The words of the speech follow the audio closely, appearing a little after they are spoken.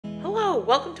Hello,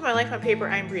 welcome to My Life on Paper.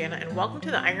 I'm Brianna, and welcome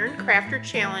to the Iron Crafter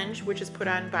Challenge, which is put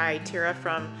on by Tara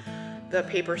from the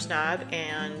Paper Snob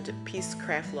and Peace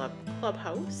Craft Love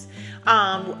Clubhouse.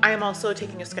 I am also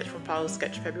taking a sketch from Follow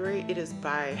Sketch February. It is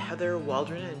by Heather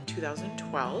Waldron in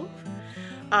 2012.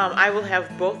 I will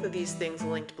have both of these things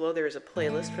linked below. There is a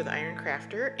playlist for the Iron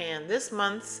Crafter, and this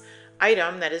month's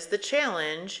item, that is the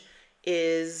challenge,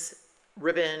 is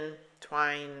ribbon,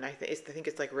 twine. I think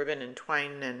it's like ribbon and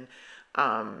twine and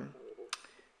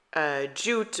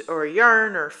jute or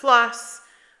yarn or floss,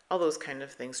 all those kind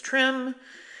of things, trim.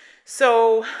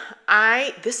 So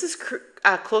this is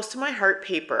close to my heart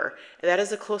paper. That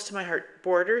is a close to my heart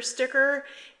border sticker,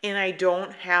 and I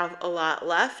don't have a lot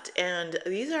left. And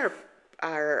these are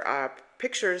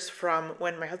pictures from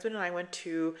when my husband and I went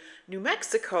to New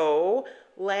Mexico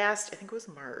last, I think it was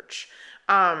March.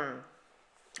 And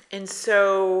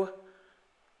so,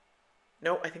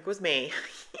 no, I think it was May.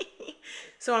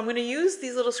 So I'm going to use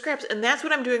these little scraps, and that's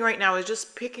what I'm doing right now, is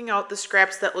just picking out the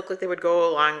scraps that look like they would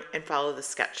go along and follow the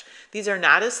sketch. These are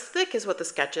not as thick as what the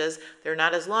sketch is. They're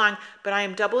not as long, but I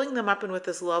am doubling them up, and with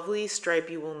this lovely stripe,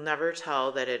 you will never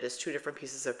tell that it is two different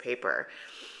pieces of paper.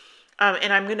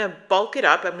 And I'm going to bulk it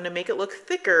up. I'm going to make it look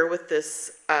thicker with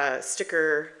this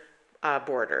sticker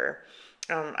border.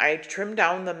 I trimmed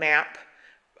down the map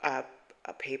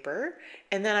paper,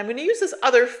 and then I'm going to use this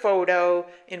other photo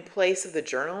in place of the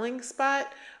journaling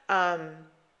spot.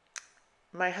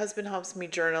 My husband helps me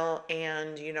journal,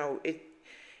 and you know,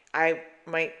 I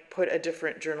might put a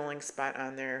different journaling spot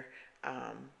on there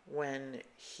when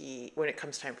it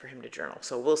comes time for him to journal.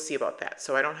 So we'll see about that.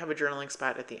 So I don't have a journaling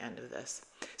spot at the end of this.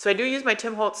 So I do use my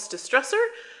Tim Holtz Distresser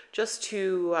just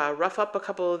to rough up a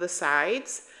couple of the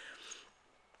sides.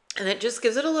 And it just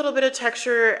gives it a little bit of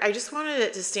texture. I just wanted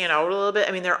it to stand out a little bit.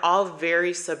 I mean, they're all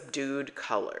very subdued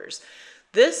colors.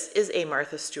 This is a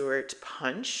Martha Stewart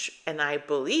punch, and I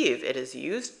believe it is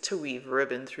used to weave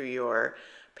ribbon through your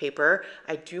paper.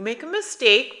 I do make a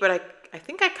mistake, but I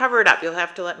think I cover it up. You'll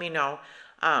have to let me know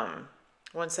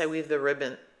once I weave the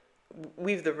ribbon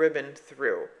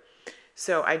through.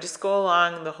 So I just go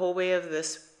along the whole way of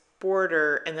this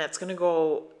border, and that's going to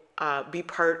go be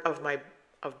part of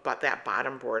that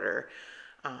bottom border.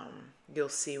 You'll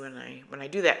see when I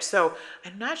do that. So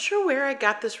I'm not sure where I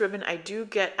got this ribbon.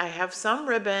 I have some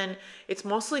ribbon. It's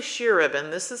mostly sheer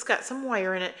ribbon. This has got some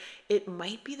wire in it. It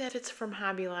might be that it's from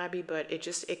Hobby Lobby, but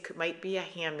it might be a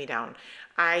hand-me-down.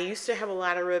 I used to have a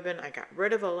lot of ribbon. I got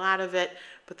rid of a lot of it,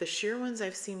 but the sheer ones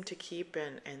I've seemed to keep,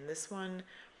 and this one,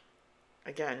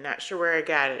 again, not sure where I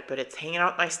got it, but it's hanging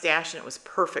out my stash, and it was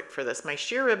perfect for this. My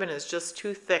sheer ribbon is just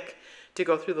too thick to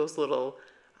go through those little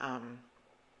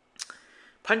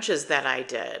punches that I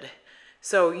did.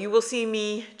 So you will see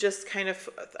me just kind of,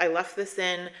 I left this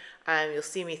in, you'll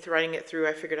see me threading it through.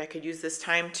 I figured I could use this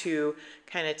time to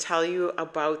kind of tell you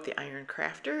about the Iron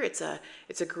Crafter. It's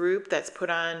a group that's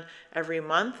put on every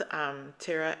month.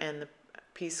 Tara and the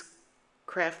Peace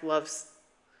Craft Loves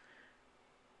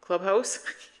Clubhouse.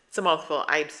 It's a mouthful.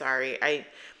 I'm sorry. I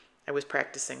was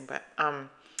practicing, but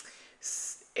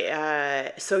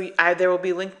there will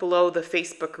be linked below the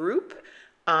Facebook group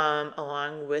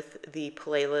along with the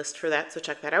playlist for that, so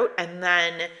check that out. And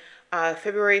then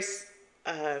February's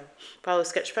Follow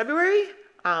Sketch February,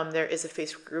 there is a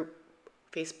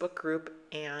Facebook group,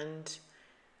 and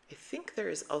I think there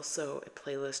is also a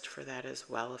playlist for that as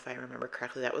well, if I remember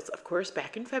correctly. That was, of course,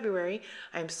 back in February.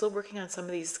 I'm still working on some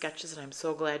of these sketches, and I'm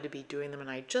so glad to be doing them,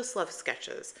 and I just love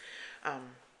sketches.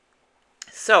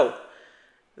 So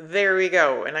there we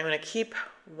go, and I'm going to keep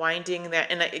winding that,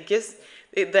 and it gives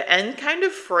the end kind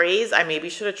of phrase. I maybe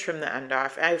should have trimmed the end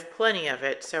off. I have plenty of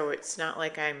it, so it's not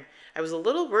like I was a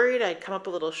little worried I'd come up a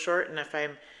little short, and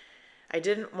I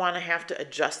didn't want to have to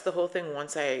adjust the whole thing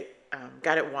once I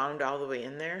got it wound all the way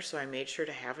in there, so I made sure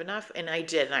to have enough, and I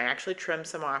did, and I actually trimmed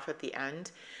some off at the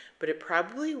end, but it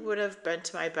probably would have been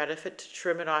to my benefit to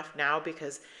trim it off now,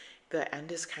 because the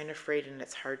end is kind of frayed, and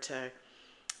it's hard to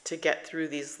get through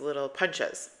these little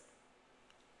punches.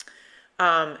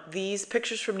 These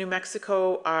pictures from New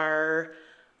Mexico are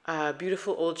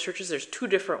beautiful old churches. There's two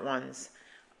different ones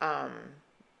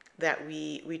that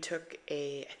we took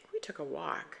I think we took a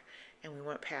walk, and we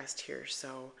went past here.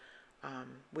 So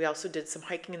we also did some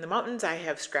hiking in the mountains. I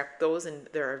have scrapped those, and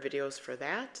there are videos for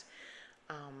that.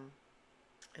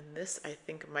 And this, I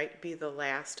think, might be the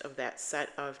last of that set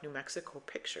of New Mexico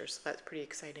pictures. So that's pretty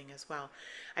exciting as well.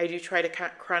 I do try to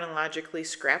chronologically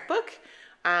scrapbook.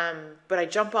 But I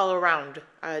jump all around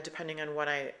depending on what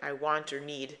I want or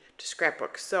need to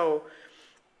scrapbook. So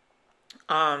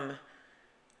my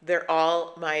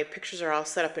pictures are all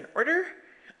set up in order.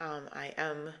 I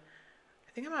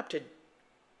think I'm up to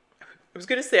I was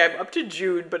gonna say I'm up to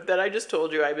June, but then I just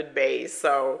told you I'm in May,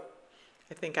 so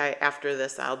I think after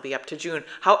this I'll be up to June.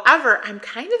 However, I'm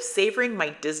kind of savoring my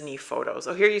Disney photos.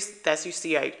 Oh, here you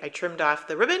see I trimmed off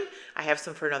the ribbon. I have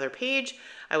some for another page.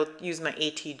 I will use my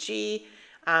ATG,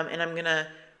 and I'm gonna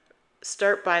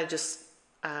start by just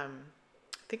I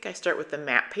think I start with the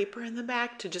matte paper in the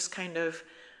back to just kind of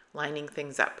lining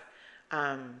things up.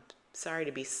 Sorry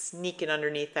to be sneaking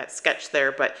underneath that sketch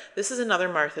there, but this is another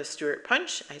Martha Stewart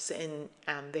punch.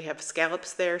 They have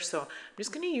scallops there, so I'm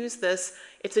just going to use this.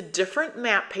 It's a different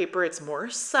matte paper. It's more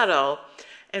subtle,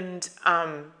 and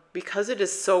because it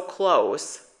is so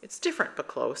close, it's different but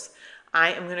close.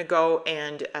 I am going to go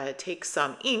and take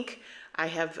some ink. I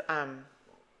have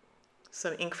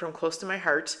some ink from Close to My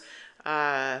Heart.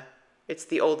 It's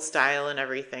the old style and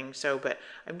everything. So, but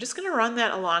I'm just going to run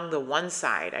that along the one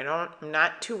side. I'm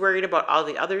not too worried about all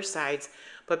the other sides,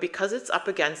 but because it's up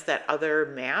against that other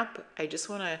map, I just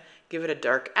want to give it a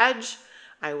dark edge.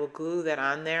 I will glue that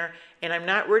on there, and I'm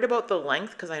not worried about the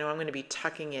length because I know I'm going to be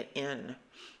tucking it in.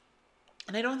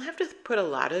 And I don't have to put a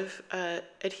lot of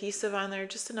adhesive on there,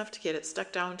 just enough to get it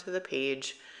stuck down to the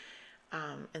page.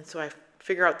 And so I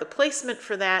figure out the placement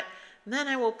for that, and then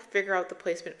I will figure out the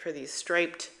placement for these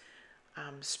striped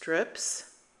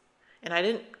strips. And I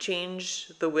didn't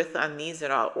change the width on these at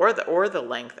all, or the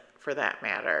length for that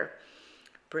matter.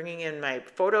 Bringing in my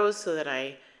photos so that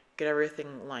I get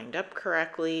everything lined up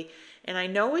correctly. And I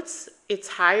know it's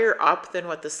higher up than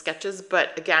what the sketches,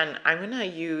 but again, I'm going to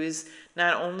use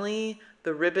not only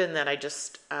the ribbon that I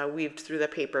just weaved through the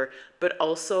paper, but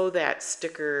also that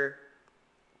sticker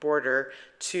border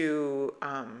to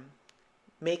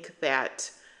make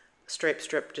that stripe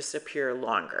strip just appear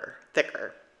longer,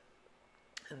 thicker.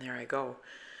 And there I go.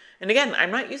 And again,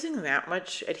 I'm not using that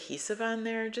much adhesive on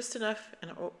there, just enough.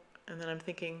 And then I'm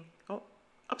thinking, oh,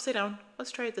 upside down.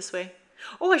 Let's try it this way.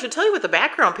 Oh, I should tell you what the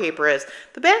background paper is.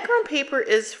 The background paper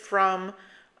is from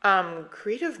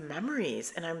Creative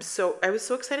Memories, and I was so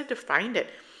excited to find it.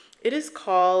 It is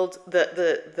called,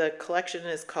 the collection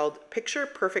is called Picture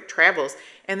Perfect Travels,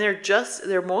 and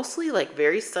they're mostly like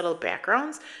very subtle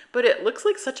backgrounds, but it looks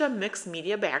like such a mixed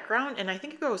media background, and I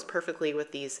think it goes perfectly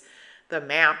with the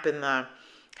map and the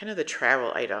kind of the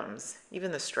travel items,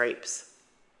 even the stripes.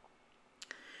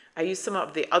 I used some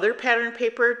of the other pattern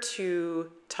paper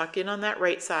to tuck in on that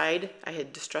right side. I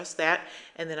had distressed that,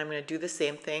 and then I'm going to do the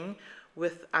same thing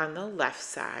on the left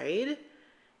side.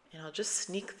 And I'll just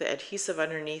sneak the adhesive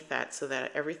underneath that so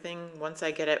that everything, once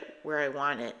I get it where I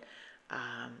want it,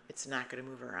 it's not going to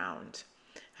move around.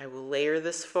 I will layer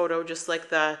this photo just like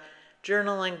the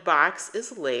journaling box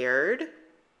is layered.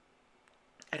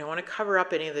 I don't want to cover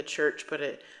up any of the church, but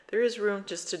there is room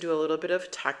just to do a little bit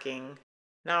of tucking.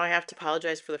 Now I have to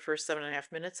apologize for the first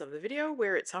 7.5 minutes of the video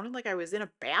where it sounded like I was in a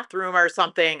bathroom or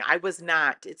something. I was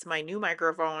not. It's my new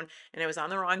microphone and it was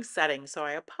on the wrong setting, so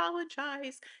I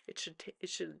apologize. It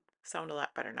should sound a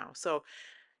lot better now. So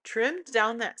trimmed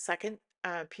down that second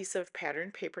piece of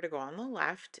pattern paper to go on the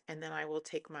left, and then I will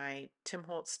take my Tim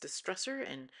Holtz Distresser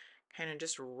and kind of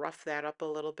just rough that up a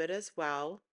little bit as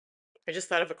well. I just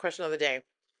thought of a question of the day.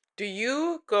 Do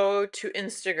you go to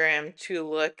Instagram to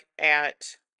look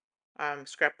at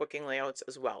scrapbooking layouts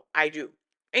as well? I do.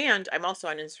 And I'm also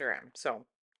on Instagram. So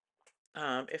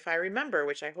if I remember,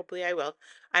 which hopefully I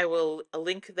will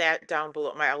link that down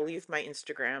below. I'll leave my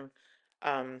Instagram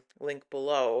link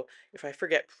below. If I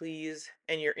forget, please,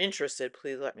 and you're interested,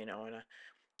 please let me know,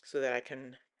 so that I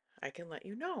can let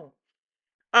you know.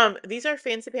 These are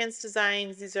Fancy Pants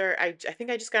designs. These are I think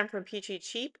I just got them from Peachy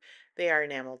Cheap. They are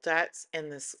enamel dots,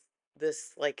 and this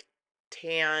like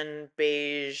tan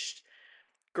beige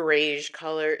grayish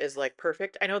color is like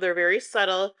perfect. I know they're very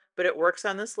subtle, but it works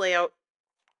on this layout,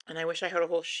 and I wish I had a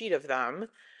whole sheet of them.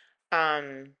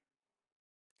 I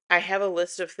have a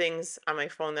list of things on my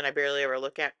phone that I barely ever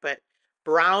look at, but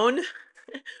brown,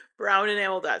 brown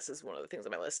enamel dots is one of the things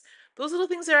on my list. Those little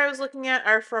things that I was looking at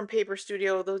are from Paper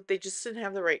Studio. They just didn't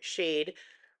have the right shade,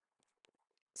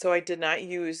 so I did not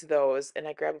use those, and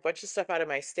I grabbed a bunch of stuff out of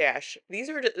my stash.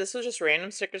 This was just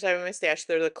random stickers I have in my stash.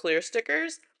 They're the clear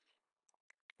stickers,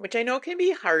 which I know can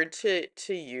be hard to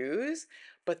use,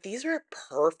 but these are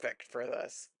perfect for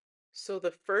this. So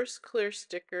the first clear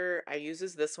sticker I use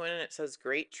is this one, and it says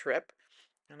Great Trip,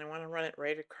 and I want to run it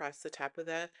right across the top of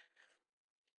the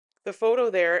photo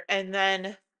there. And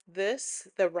then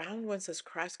the round one says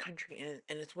Cross Country, and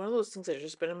it's one of those things that has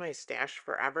just been in my stash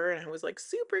forever, and I was like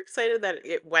super excited that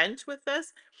it went with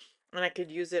this, and I could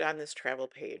use it on this travel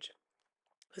page.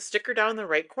 The sticker down in the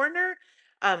right corner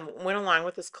went along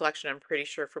with this collection, I'm pretty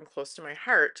sure, from Close to My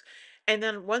Heart. And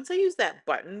then once I used that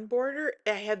button border,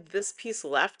 I had this piece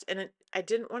left and I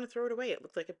didn't want to throw it away. It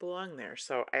looked like it belonged there.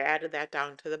 So I added that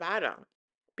down to the bottom.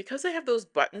 Because I have those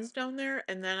buttons down there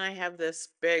and then I have this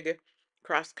big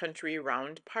cross-country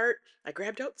round part, I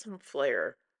grabbed out some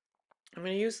flare. I'm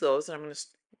going to use those and I'm going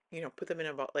to, put them in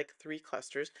about like 3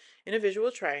 clusters in a visual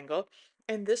triangle.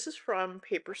 And this is from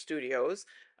Paper Studios,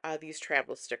 these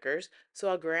travel stickers. So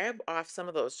I'll grab off some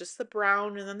of those, just the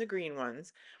brown and then the green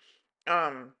ones.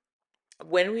 Um,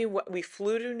 when we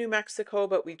flew to New Mexico,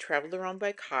 but we traveled around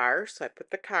by car, so I put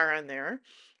the car on there.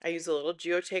 I use a little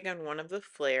geotag on one of the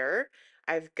flare.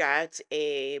 I've got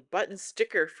a button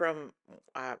sticker from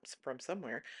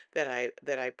somewhere that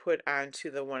I put onto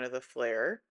the one of the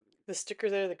flare. The sticker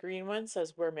there, the green one,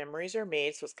 says "Where Memories Are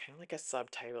Made," so it's kind of like a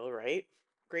subtitle, right?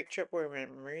 Great trip where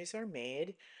memories are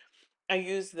made. I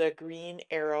use the green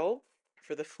arrow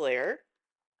for the flare.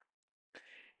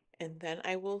 And then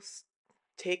I will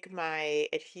take my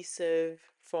adhesive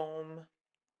foam.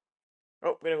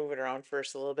 Oh, I'm gonna move it around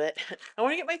first a little bit. I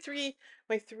want to get my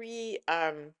three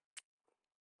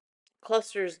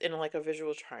clusters in like a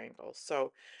visual triangle.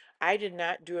 So I did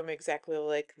not do them exactly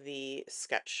like the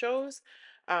sketch shows.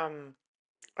 Um,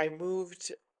 I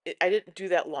moved. I didn't do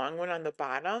that long one on the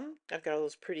bottom. I've got all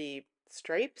those pretty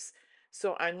stripes.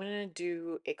 So I'm gonna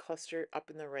do a cluster up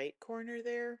in the right corner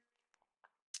there,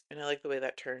 and I like the way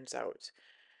that turns out.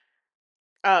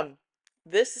 Um,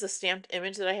 this is a stamped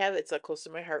image that I have. It's a close to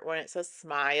my heart one. It says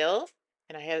smile.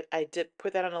 And I did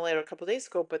put that on a layout a couple days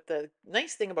ago, but the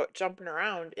nice thing about jumping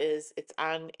around is it's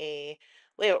on a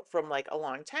layout from like a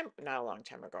long time, not a long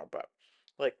time ago, but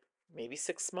like maybe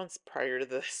 6 months prior to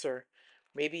this, or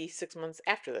maybe 6 months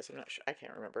after this. I'm not sure. I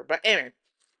can't remember. But anyway,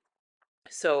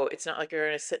 so it's not like you're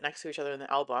going to sit next to each other in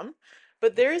the album.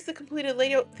 But there is the completed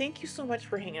layout. Thank you so much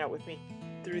for hanging out with me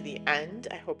through the end.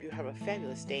 I hope you have a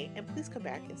fabulous day, and please come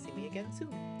back and see me again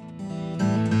soon.